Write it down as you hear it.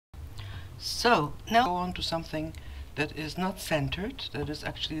So now go on to something that is not centered, that is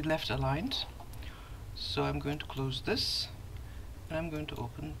actually left aligned. So I'm going to close this and I'm going to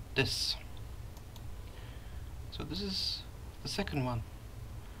open this. So this is the second one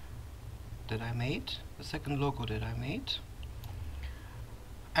that I made, the second logo that I made,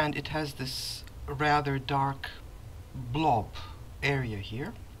 and it has this rather dark blob area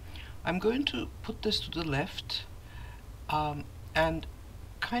here. I'm going to put this to the left and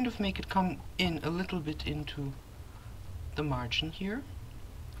kind of make it come in a little bit into the margin here.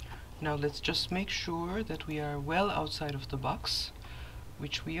 Now let's just make sure that we are well outside of the box,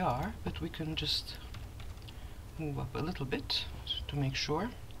 which we are, but we can just move up a little bit to make sure.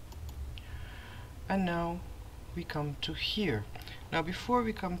 And now we come to here. Now before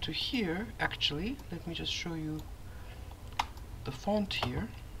we come to here, actually, let me just show you the font here.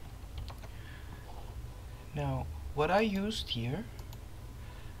 Now what I used here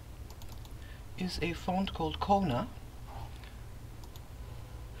is a font called Kona,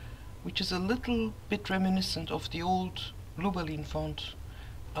 which is a little bit reminiscent of the old Lubalin font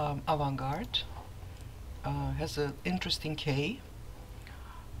Avantgarde. Has an interesting K,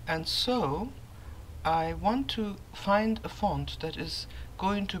 and so I want to find a font that is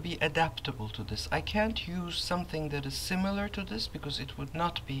going to be adaptable to this. I can't use something that is similar to this because it would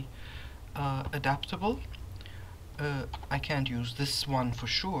not be adaptable. I can't use this one for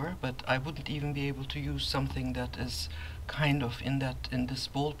sure, but I wouldn't even be able to use something that is kind of in this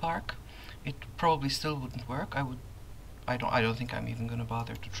ballpark. It probably still wouldn't work. I don't think I'm even going to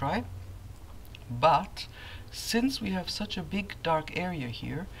bother to try. But since we have such a big dark area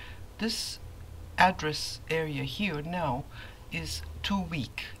here, this address area here now is too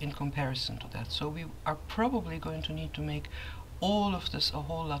weak in comparison to that. So we are probably going to need to make all of this a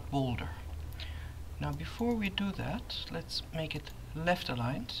whole lot bolder. Now before we do that, let's make it left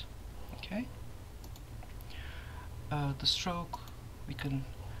aligned. Okay. The stroke we can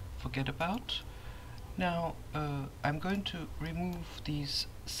forget about. Now I'm going to remove these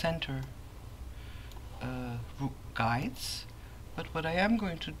center guides, but what I am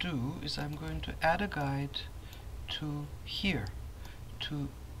going to do is I'm going to add a guide to here, to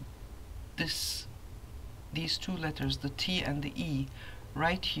these two letters, the T and the E,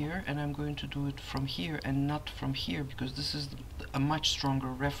 right here, and I'm going to do it from here and not from here because this is a much stronger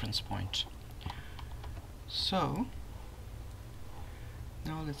reference point. So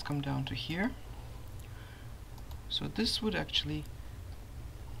now let's come down to here. So this would actually,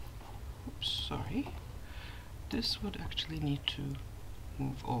 oops, sorry, this would actually need to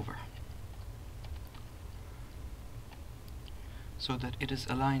move over so that it is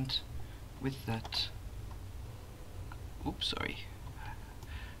aligned with that. Oops, sorry,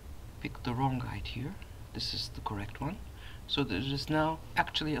 picked the wrong guide here. This is the correct one, so that it is now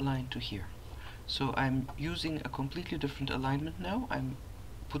actually aligned to here. So I'm using a completely different alignment now. I'm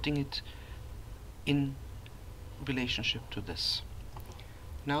putting it in relationship to this.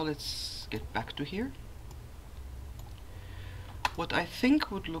 Now let's get back to here. What I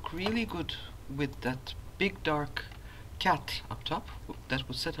think would look really good with that big dark cat up top, that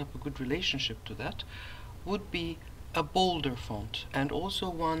would set up a good relationship to that, would be a bolder font, and also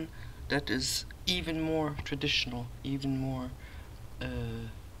one that is even more traditional, even more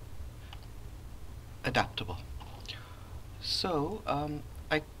adaptable. So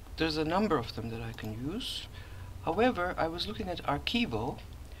there's a number of them that I can use. However, I was looking at Archivo,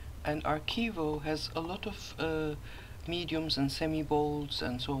 and Archivo has a lot of mediums and semi-bolds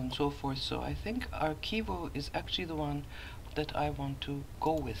and so on and so forth, so I think Archivo is actually the one that I want to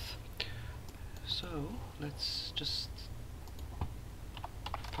go with. So let's just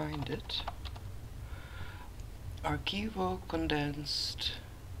find it. Archivo condensed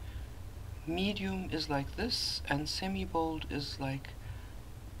medium is like this, and semi-bold is like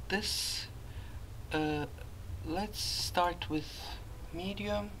this. Let's start with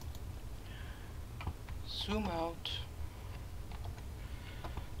medium, zoom out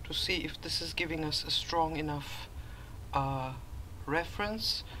to see if this is giving us a strong enough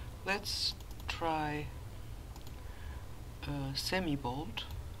reference. Let's try semi-bold,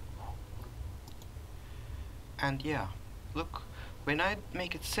 and yeah, look, when I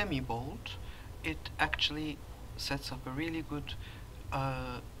make it semi-bold, it actually sets up a really good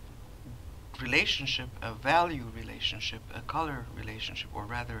relationship, a value relationship, a color relationship, or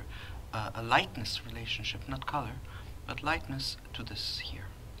rather a lightness relationship, not color, but lightness to this here.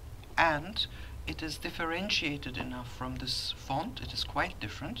 And it is differentiated enough from this font, it is quite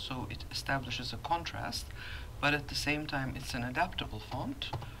different, so it establishes a contrast, but at the same time it's an adaptable font,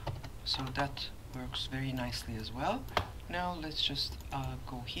 so that works very nicely as well. Now let's just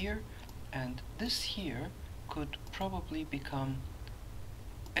go here and this here could probably become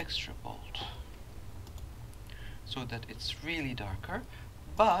extra bold so that it's really darker.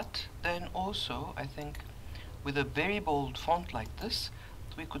 But then also I think with a very bold font like this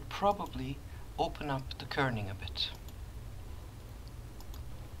we could probably open up the kerning a bit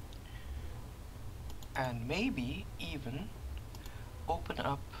and maybe even open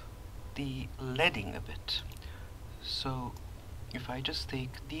up the leading a bit. So if I just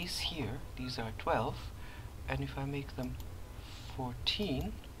take these here, these are 12, and if I make them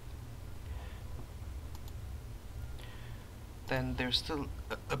 14, then there's still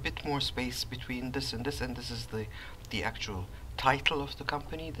a bit more space between this, and this is the actual title of the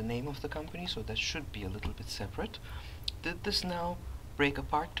company, the name of the company, so that should be a little bit separate. Did this now break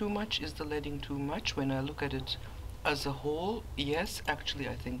apart too much? Is the leading too much? When I look at it as a whole, yes, actually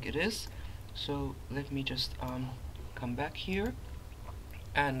I think it is. So let me just come back here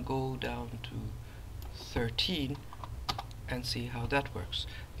and go down to 13 and see how that works.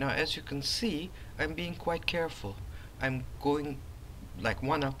 Now as you can see, I'm being quite careful. I'm going like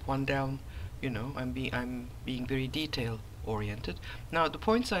one up, one down, you know, I'm being very detail oriented. Now the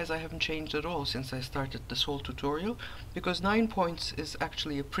point size I haven't changed at all since I started this whole tutorial, because 9 points is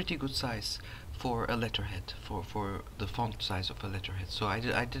actually a pretty good size for a letterhead, for the font size of a letterhead. So I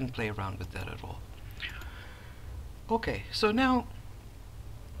didn't play around with that at all. Okay, so now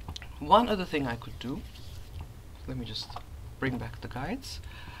one other thing I could do, let me just bring back the guides,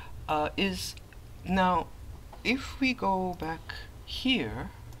 is now if we go back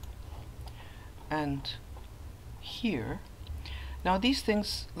here and here, now these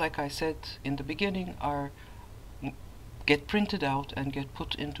things, like I said in the beginning, get printed out and get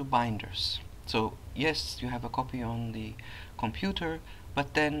put into binders. So yes, you have a copy on the computer,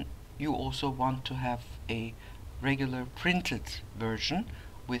 but then you also want to have a regular printed version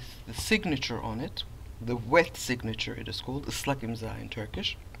with the signature on it, the wet signature it is called, ıslak imza in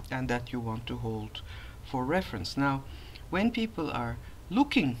Turkish, and that you want to hold for reference. Now when people are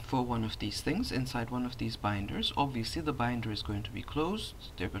looking for one of these things inside one of these binders, obviously the binder is going to be closed,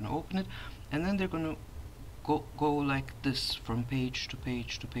 they're going to open it, and then they're going to go like this from page to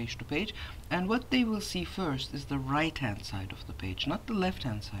page to page to page, and what they will see first is the right hand side of the page, not the left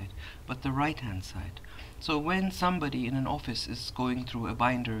hand side, but the right hand side. So when somebody in an office is going through a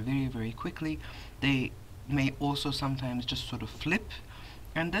binder very, very quickly, they may also sometimes just sort of flip,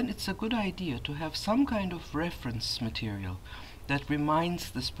 and then it's a good idea to have some kind of reference material that reminds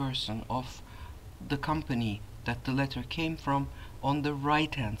this person of the company that the letter came from on the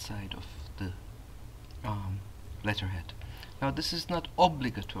right hand side of the letterhead. Now this is not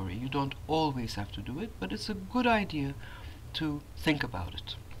obligatory, you don't always have to do it, but it's a good idea to think about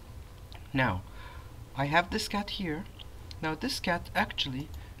it. Now I have this cat here. Now this cat actually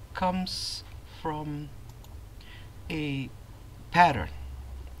comes from a pattern,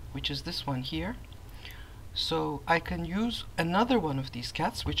 which is this one here. So I can use another one of these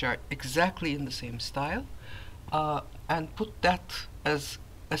cats which are exactly in the same style and put that as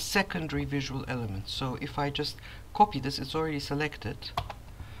a secondary visual element. So if I just copy this, it's already selected,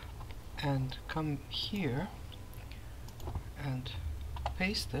 and come here and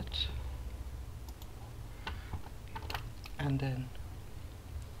paste it, and then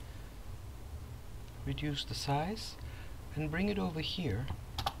reduce the size and bring it over here,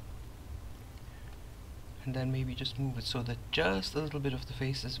 and then maybe just move it so that just a little bit of the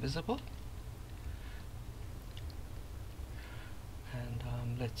face is visible.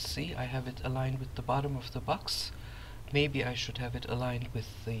 And let's see, I have it aligned with the bottom of the box. Maybe I should have it aligned with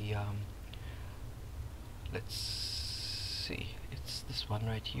the let's see, it's this one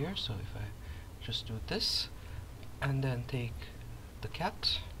right here. So if I just do this and then take the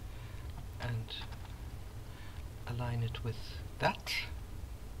cat and align it with that,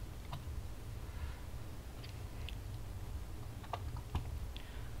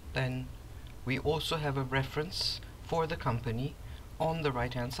 then we also have a reference for the company on the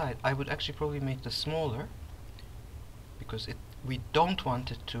right hand side. I would actually probably make this smaller because we don't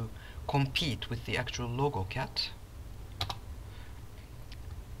want it to compete with the actual logo cat.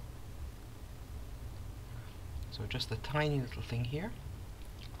 So just a tiny little thing here.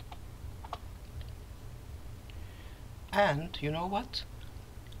 And you know what?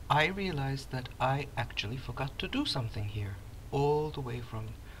 I realized that I actually forgot to do something here all the way from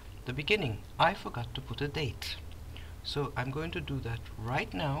the beginning. I forgot to put a date. So I'm going to do that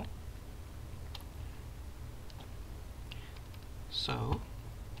right now. So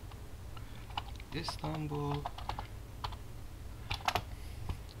Istanbul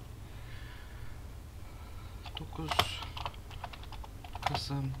 9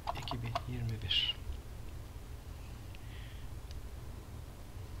 Kasım gibi 21.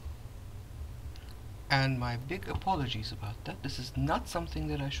 And my big apologies about that. This is not something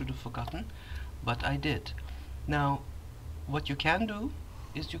that I should have forgotten, but I did. Now, what you can do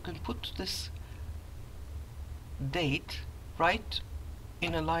is you can put this date right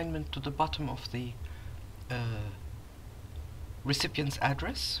in alignment to the bottom of the recipient's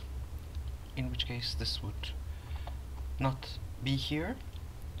address, in which case this would not be here,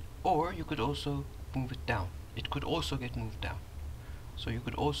 or you could also move it down. It could also get moved down. So you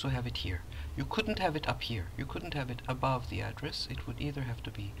could also have it here. You couldn't have it up here. You couldn't have it above the address. It would either have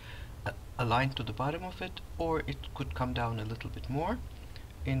to be aligned to the bottom of it, or it could come down a little bit more,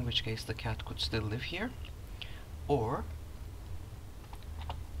 in which case the cat could still live here, or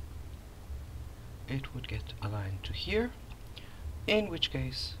it would get aligned to here, in which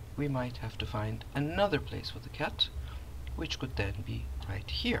case we might have to find another place for the cat, which could then be right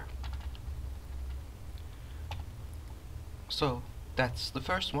here. So that's the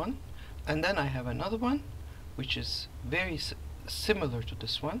first one, and then I have another one which is very similar to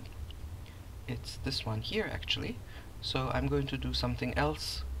this one. It's this one here actually, so I'm going to do something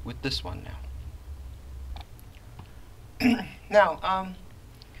else with this one now. Now,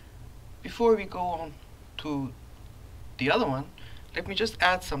 before we go on to the other one, let me just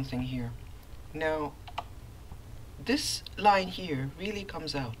add something here. Now, this line here really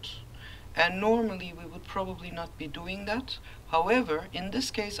comes out, and normally we would probably not be doing that. However, in this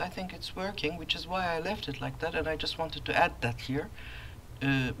case I think it's working, which is why I left it like that, and I just wanted to add that here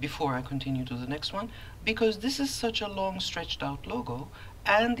before I continue to the next one, because this is such a long stretched out logo,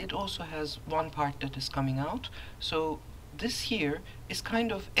 and it also has one part that is coming out, so this here is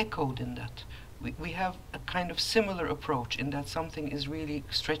kind of echoed in that. We have a kind of similar approach in that something is really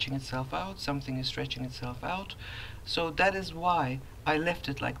stretching itself out, something is stretching itself out. So that is why I left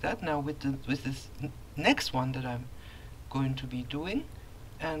it like that. Now with this next one that I'm going to be doing,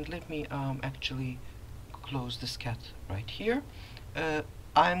 and let me actually close this cat right here,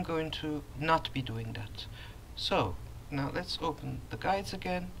 I'm going to not be doing that. So now let's open the guides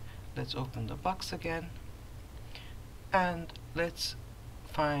again, let's open the box again, and let's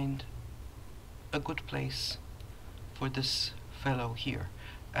find a good place for this fellow here.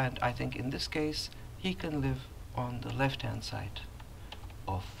 And I think in this case he can live on the left hand side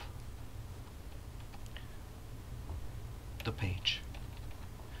of the page.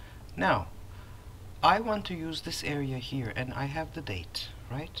 Now I want to use this area here, and I have the date,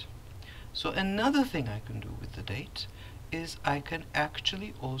 right? So another thing I can do with the date is I can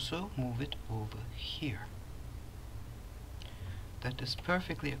actually also move it over here. That is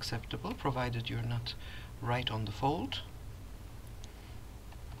perfectly acceptable, provided you're not right on the fold.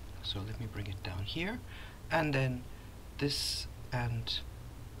 So let me bring it down here, and then this and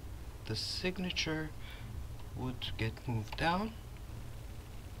the signature would get moved down.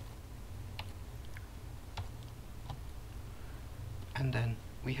 And then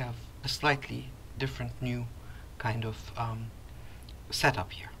we have a slightly different new kind of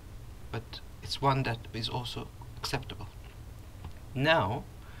setup here, but it's one that is also acceptable. Now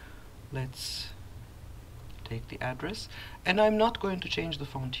let's take the address, and I'm not going to change the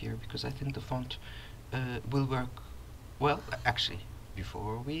font here because I think the font will work well. Actually,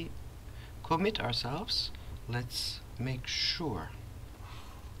 before we commit ourselves, let's make sure.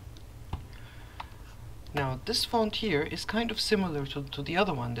 Now this font here is kind of similar to the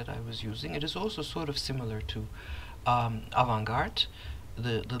other one that I was using. It is also sort of similar to Avantgarde,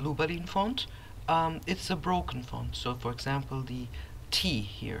 the Lubalin font. It's a broken font, so for example the T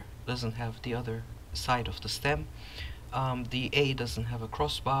here doesn't have the other side of the stem, the A doesn't have a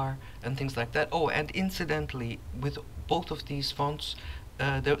crossbar, and things like that. Oh, and incidentally, with both of these fonts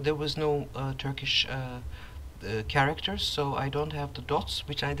there was no Turkish characters, so I don't have the dots,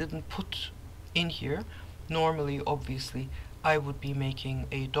 which I didn't put in here. Normally, obviously, I would be making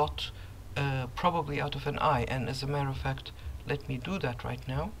a dot probably out of an I, and as a matter of fact, let me do that right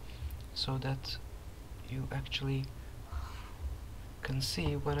now so that you actually can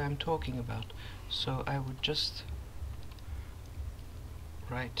see what I'm talking about. So I would just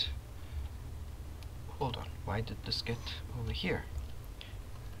write, hold on, why did this get over here?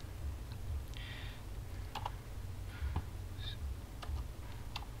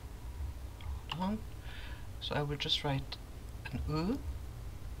 Hold on. So I would just write an U,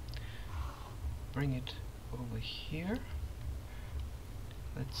 bring it over here.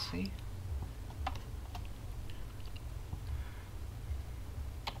 Let's see.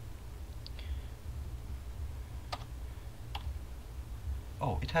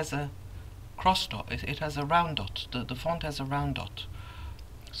 Oh, it has a cross dot. It has a round dot. The font has a round dot.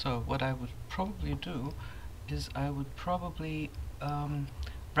 So what I would probably do is I would probably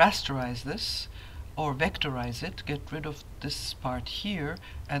rasterize this or vectorize it, get rid of this part here,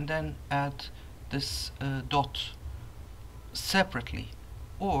 and then add this dot separately.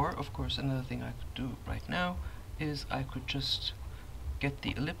 Or, of course, another thing I could do right now is I could just get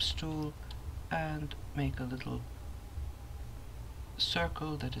the ellipse tool and make a little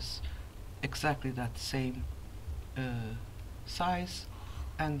circle that is exactly that same size,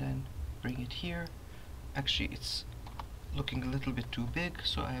 and then bring it here. Actually, it's looking a little bit too big,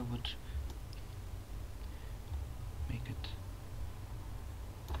 so I would make it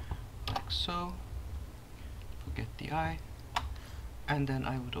like so. Forget the eye, and then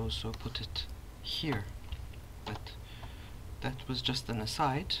I would also put it here. But that was just an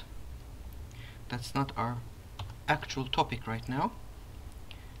aside. That's not our actual topic right now.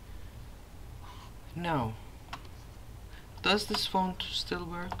 Now, does this font still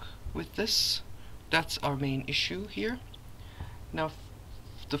work with this? That's our main issue here. Now,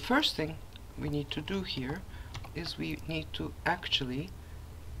 the first thing we need to do here is we need to actually,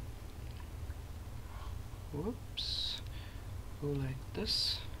 whoops, go like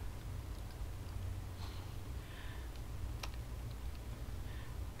this.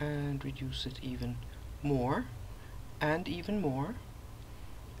 And reduce it even more, and even more,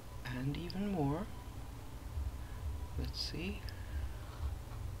 and even more. Let's see.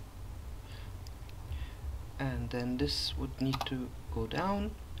 And then this would need to go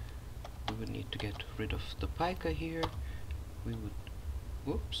down. We would need to get rid of the pica here. We would,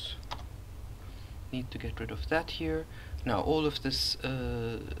 whoops, need to get rid of that here. Now all of this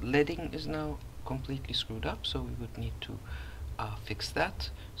leading is now completely screwed up, so we would need to fix that.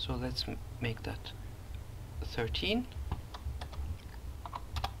 So let's make that 13.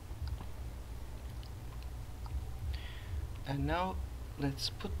 And now let's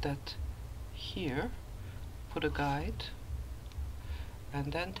put that here, put a guide,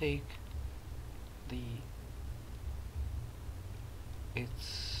 and then take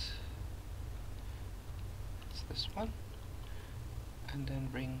it's this one, and then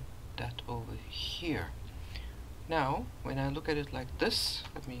bring that over here. Now, when I look at it like this,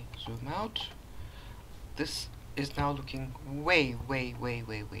 let me zoom out, this is now looking way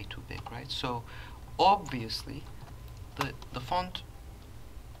too big, right? So obviously the font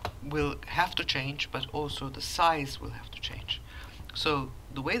will have to change, but also the size will have to change. So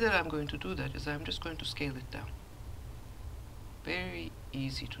the way that I'm going to do that is I'm just going to scale it down. Very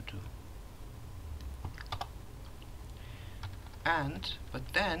easy to do.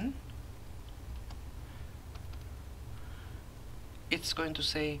 But then it's going to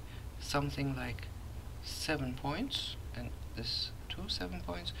say something like 7 points, and this 7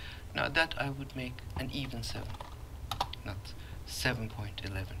 points. Now that I would make an even 7, not 7.11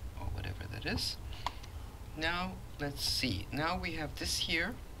 or whatever that is. Now let's see. Now we have this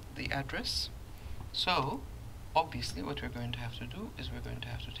here, the address. So obviously what we're going to have to do is we're going to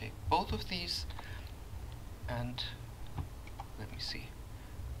have to take both of these and let me see.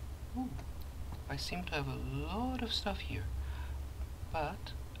 Ooh, I seem to have a lot of stuff here,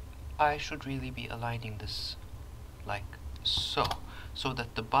 but I should really be aligning this like so, so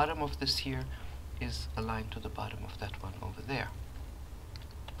that the bottom of this here is aligned to the bottom of that one over there.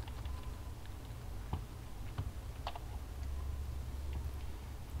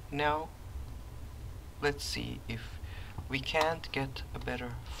 Now let's see if we can't get a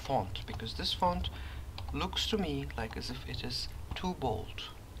better font, because this font looks to me like as if it is too bold.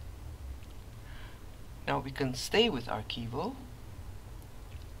 Now we can stay with Archivo,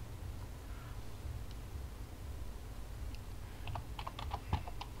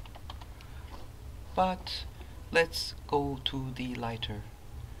 but let's go to the lighter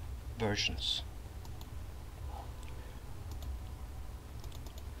versions.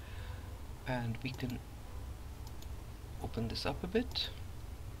 And we can open this up a bit.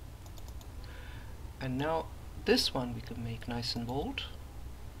 And now this one we can make nice and bold,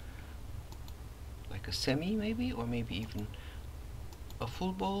 like a semi maybe, or maybe even a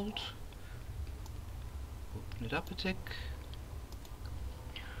full bold. Open it up a tick.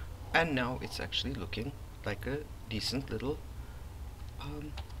 And now it's actually looking like a decent little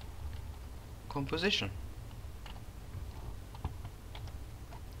composition.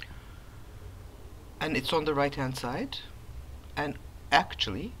 And it's on the right hand side, and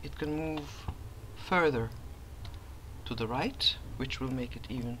actually it can move further to the right, which will make it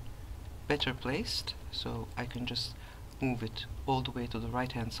even better placed. So I can just move it all the way to the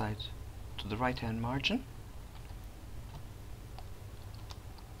right hand side, to the right hand margin.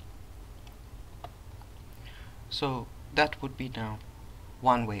 So that would be now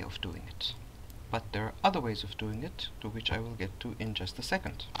one way of doing it. But there are other ways of doing it, to which I will get to in just a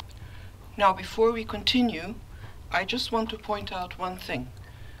second. Now, before we continue, I just want to point out one thing,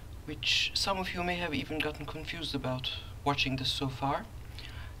 which some of you may have even gotten confused about watching this so far.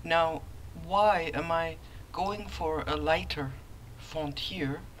 Now, why am I going for a lighter font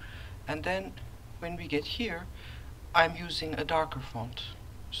here, and then when we get here, I'm using a darker font?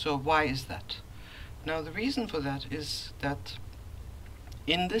 So why is that? Now, the reason for that is that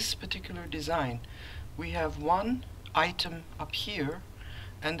in this particular design, we have one item up here,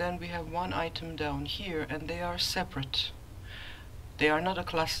 and then we have one item down here, and they are separate. They are not a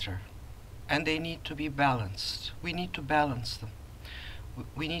cluster, and they need to be balanced. We need to balance them.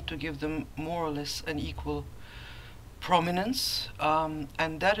 We need to give them more or less an equal prominence,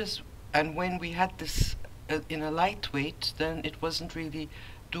 and when we had this in a lightweight, then it wasn't really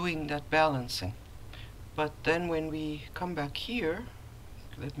doing that balancing. But then when we come back here,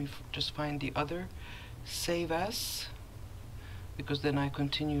 let me just find the other save as, because then I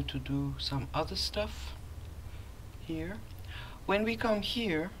continue to do some other stuff here. When we come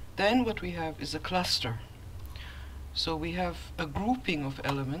here, then what we have is a cluster. So we have a grouping of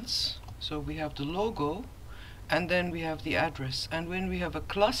elements. So we have the logo, and then we have the address. And when we have a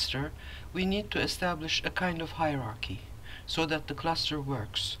cluster, we need to establish a kind of hierarchy so that the cluster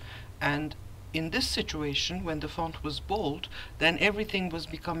works. And in this situation, when the font was bold, then everything was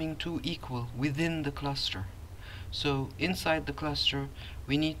becoming too equal within the cluster. So inside the cluster,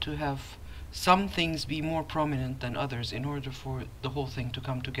 we need to have some things be more prominent than others in order for the whole thing to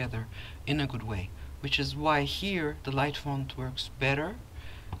come together in a good way, which is why here the light font works better,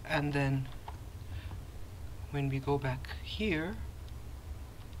 and then when we go back here,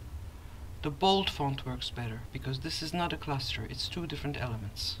 the bold font works better, because this is not a cluster, it's two different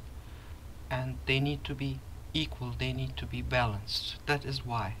elements. And they need to be equal, they need to be balanced. That is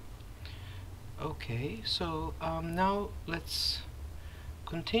why. Okay, so now let's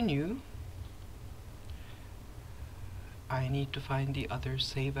continue. I need to find the other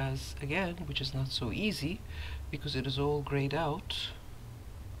save as again, which is not so easy because it is all grayed out.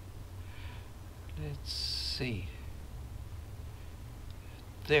 Let's see.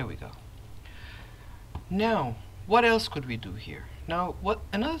 There we go. Now, what else could we do here? Now,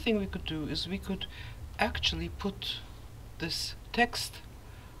 another thing we could do is we could actually put this text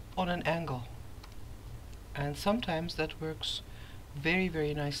on an angle, and sometimes that works very,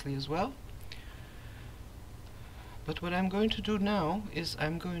 very nicely as well. But what I'm going to do now is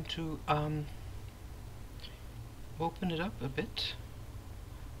I'm going to open it up a bit,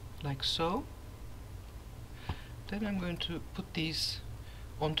 like so. Then I'm going to put these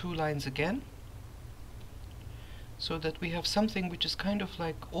on two lines again, so that we have something which is kind of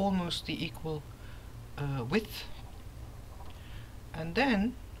like almost the equal width. And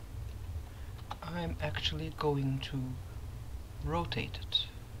then I'm actually going to rotate it.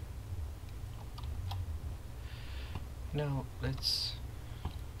 Now let's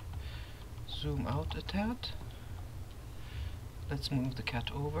zoom out a tad. Let's move the cat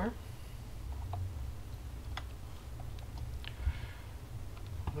over.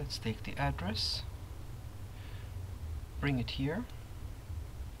 Let's take the address, bring it here,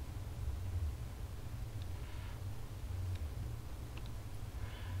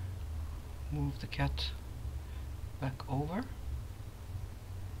 move the cat back over.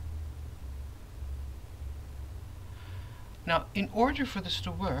 Now, in order for this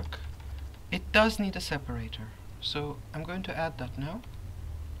to work, it does need a separator, so I'm going to add that now.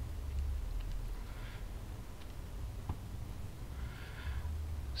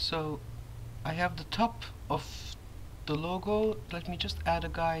 So I have the top of the logo. Let me just add a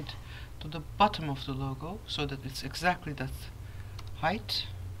guide to the bottom of the logo so that it's exactly that height.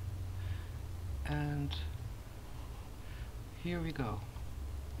 And here we go.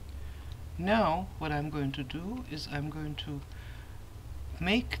 Now what I'm going to do is I'm going to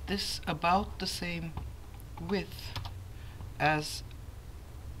make this about the same width as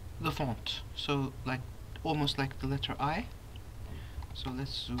the font, so like almost like the letter I. So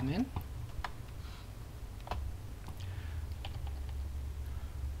let's zoom in.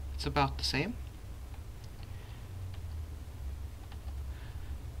 It's about the same.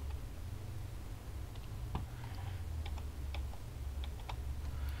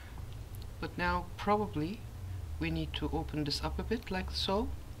 But now probably we need to open this up a bit like so,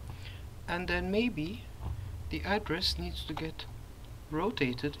 and then maybe the address needs to get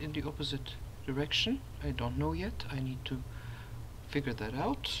rotated in the opposite direction. I don't know yet, I need to figure that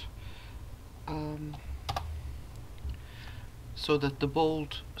out, so that the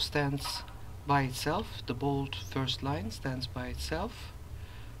bold stands by itself, the bold first line stands by itself,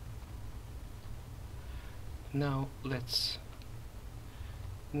 Now let's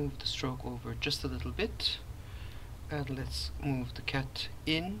move the stroke over just a little bit, and let's move the cat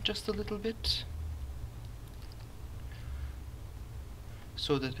in just a little bit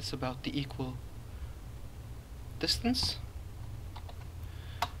so that it's about the equal distance.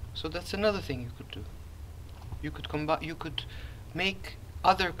 So that's another thing you could do. You could make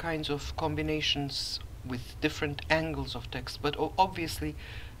other kinds of combinations with different angles of text, but obviously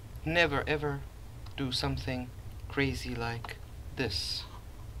never ever do something crazy like this.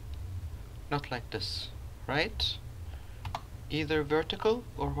 Not like this, right? Either vertical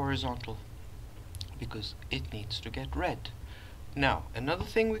or horizontal, because it needs to get read. Now, another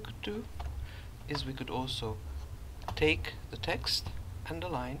thing we could do is we could also take the text and the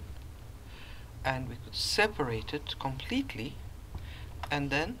line, and we could separate it completely, and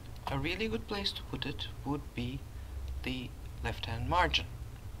then a really good place to put it would be the left-hand margin.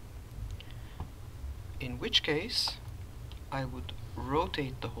 In which case, I would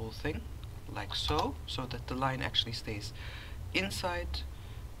rotate the whole thing like so that the line actually stays inside.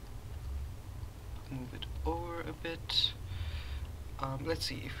 Move it over a bit. Let's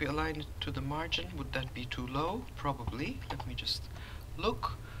see, if we align it to the margin, would that be too low? Probably. Let me just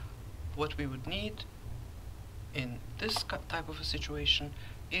look. What we would need in this type of a situation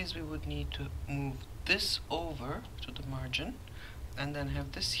is we would need to move this over to the margin and then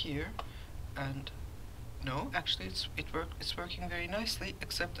have this here, and no, actually it's working very nicely,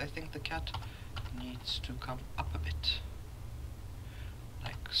 except I think the cat needs to come up a bit,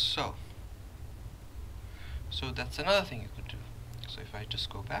 like so. So that's another thing you could do. So if I just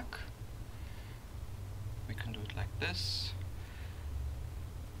go back, we can do it like this,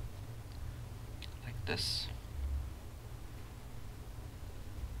 like this.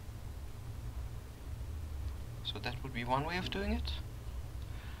 So that would be one way of doing it,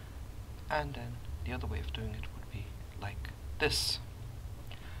 and then the other way of doing it would be like this.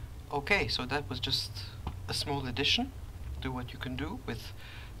 Okay, so that was just a small addition to what you can do with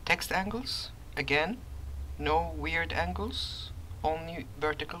text angles. Again, no weird angles, only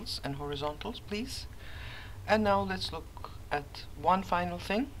verticals and horizontals, please. And now let's look at one final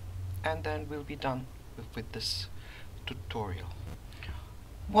thing, and then we'll be done with this tutorial.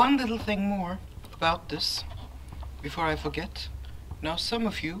 One little thing more about this before I forget. Now, some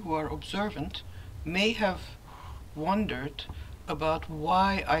of you who are observant may have wondered about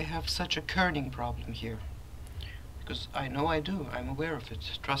why I have such a kerning problem here, because I know I do. I'm aware of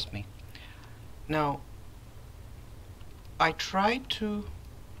it, trust me. Now, I tried to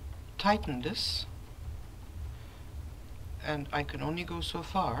tighten this, and I can only go so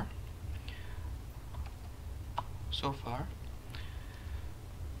far.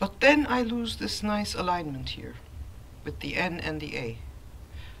 But then I lose this nice alignment here with the N and the A.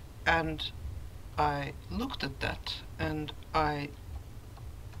 And I looked at that and I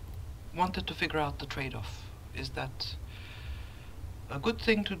wanted to figure out the trade-off. Is that a good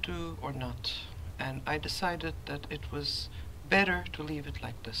thing to do or not? And I decided that it was better to leave it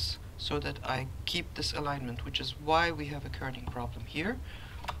like this, so that I keep this alignment, which is why we have a kerning problem here.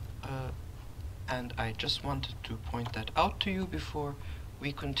 And I just wanted to point that out to you before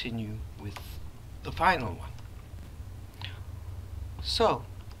we continue with the final one. So,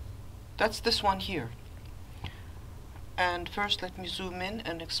 that's this one here. And first let me zoom in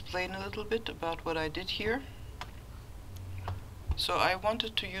and explain a little bit about what I did here. So I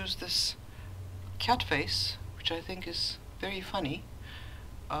wanted to use this cat face, which I think is very funny,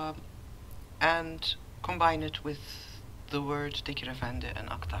 and combine it with the word Tekir Efendi and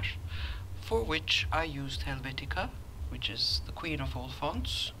Aktar, for which I used Helvetica, which is the queen of all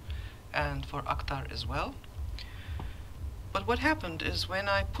fonts, and for Aktar as well. But what happened is, when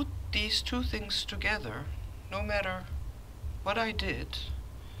I put these two things together, no matter what I did,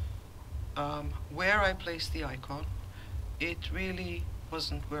 where I placed the icon, it really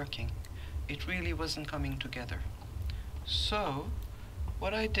wasn't working. It really wasn't coming together. So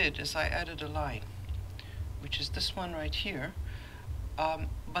what I did is I added a line, which is this one right here.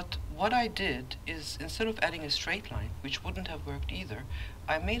 But what I did is, instead of adding a straight line, which wouldn't have worked either,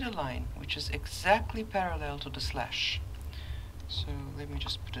 I made a line which is exactly parallel to the slash. So let me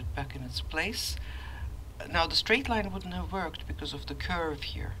just put it back in its place. Now the straight line wouldn't have worked because of the curve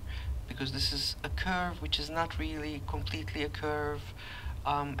here, because this is a curve which is not really completely a curve,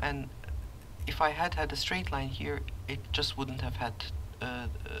 and if I had had a straight line here, it just wouldn't have had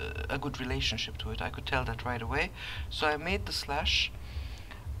a good relationship to it. I could tell that right away. So I made the slash,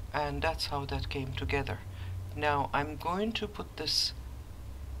 and that's how that came together. Now I'm going to put this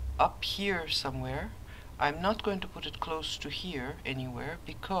up here somewhere. I'm not going to put it close to here anywhere,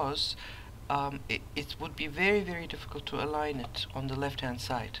 because it would be very, very difficult to align it on the left hand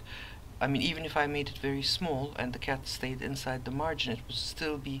side. I mean, even if I made it very small and the cat stayed inside the margin, it would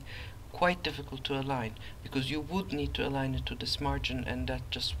still be quite difficult to align, because you would need to align it to this margin, and that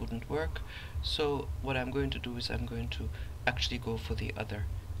just wouldn't work. So what I'm going to do is I'm going to actually go for the other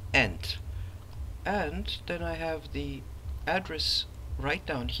end. And then I have the address right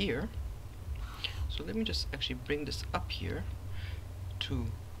down here. So let me just actually bring this up here to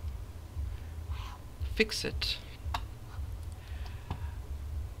fix it.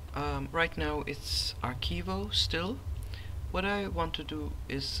 Right now it's Archivo still. What I want to do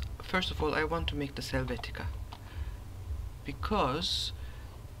is, first of all, I want to make this Helvetica, because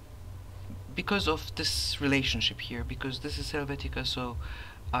of this relationship here, because this is Helvetica, so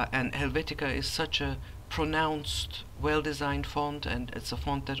and Helvetica is such a pronounced, well-designed font, and it's a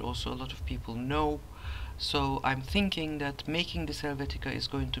font that also a lot of people know. So I'm thinking that making this Helvetica is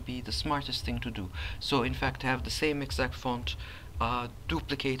going to be the smartest thing to do. So in fact, have the same exact font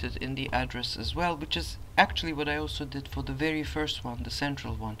duplicated in the address as well, which is actually what I also did for the very first one, the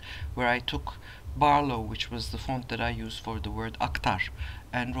central one, where I took Barlow, which was the font that I used for the word Akhtar,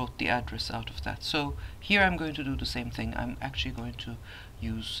 and wrote the address out of that. So here I'm going to do the same thing. I'm actually going to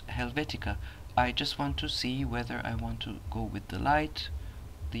use Helvetica. I just want to see whether I want to go with the light,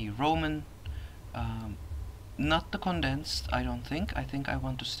 the Roman, not the condensed, I don't think. I think I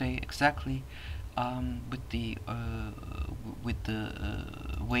want to stay exactly with the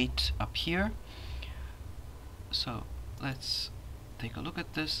weight up here. So let's take a look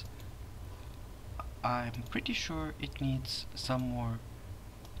at this. I'm pretty sure it needs some more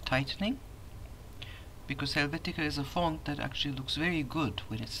tightening, because Helvetica is a font that actually looks very good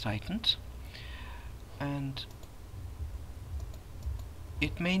when it's tightened, and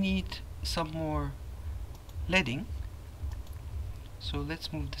it may need some more leading. So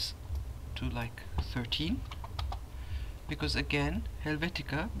let's move this to like 13, because again,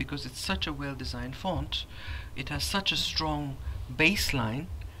 Helvetica, because it's such a well-designed font, it has such a strong baseline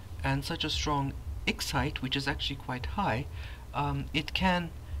and such a strong X height, which is actually quite high. It can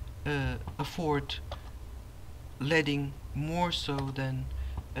afford leading more so than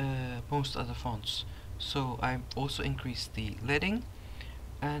most other fonts. So I also increased the leading,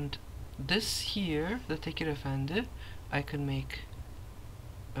 and this here, the Tekir Efendi, I can make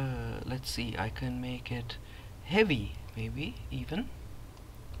let's see, I can make it heavy, maybe even.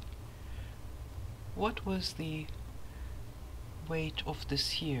 What was the weight of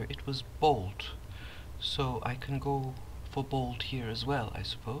this here? It was bold, so I can go for bold here as well, I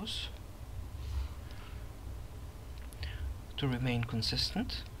suppose, to remain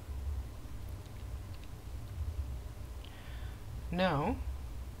consistent. Now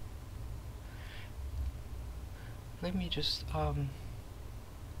let me just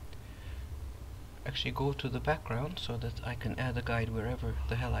actually go to the background so that I can add a guide wherever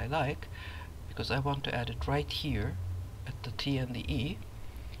the hell I like, because I want to add it right here at the T and the E.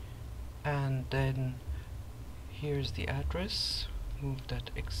 And then here's the address, move that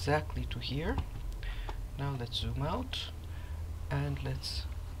exactly to here. Now let's zoom out and let's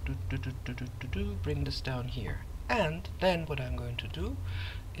bring this down here. And then what I'm going to do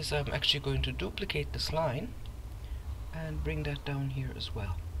is I'm actually going to duplicate this line and bring that down here as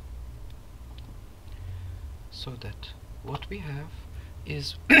well, so that what we have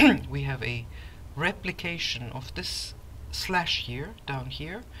is we have a replication of this slash here down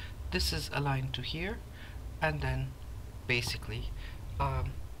here. This is aligned to here, and then basically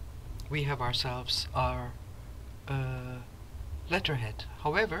we have ourselves our letterhead.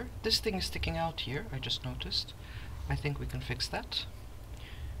 However, this thing is sticking out here, I just noticed. I think we can fix that.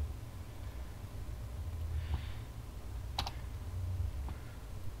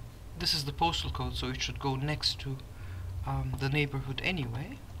 This is the postal code, so it should go next to the neighborhood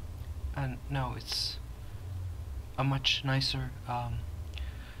anyway, and now it's a much nicer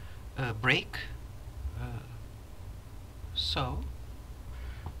break. So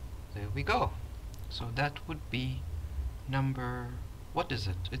there we go. So that would be number, what is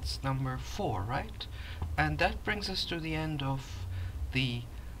it? It's number 4, right? And that brings us to the end of the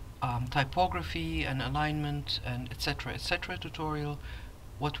typography and alignment and etc. tutorial.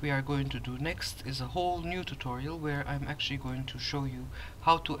 What we are going to do next is a whole new tutorial where I'm actually going to show you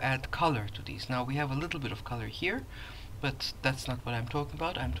how to add color to these. Now we have a little bit of color here, but that's not what I'm talking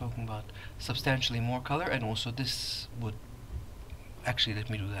about. I'm talking about substantially more color, and also this would actually, let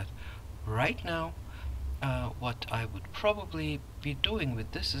me do that right now. What I would probably be doing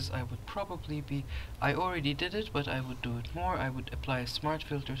with this is I already did it, but I would do it more. I would apply a smart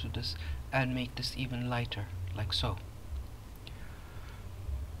filter to this and make this even lighter, like so.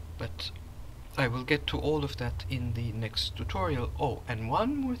 But I will get to all of that in the next tutorial. Oh, and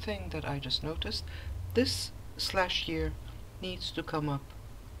one more thing that I just noticed, this slash here needs to come up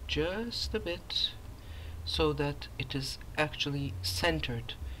just a bit so that it is actually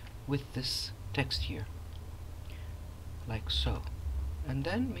centered with this text here, like so. And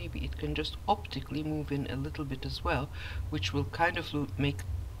then maybe it can just optically move in a little bit as well, which will kind of make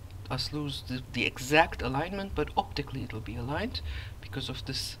us lose the exact alignment, but optically it'll be aligned because of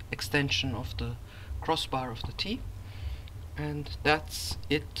this extension of the crossbar of the T. And that's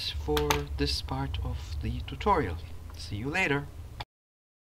it for this part of the tutorial. See you later.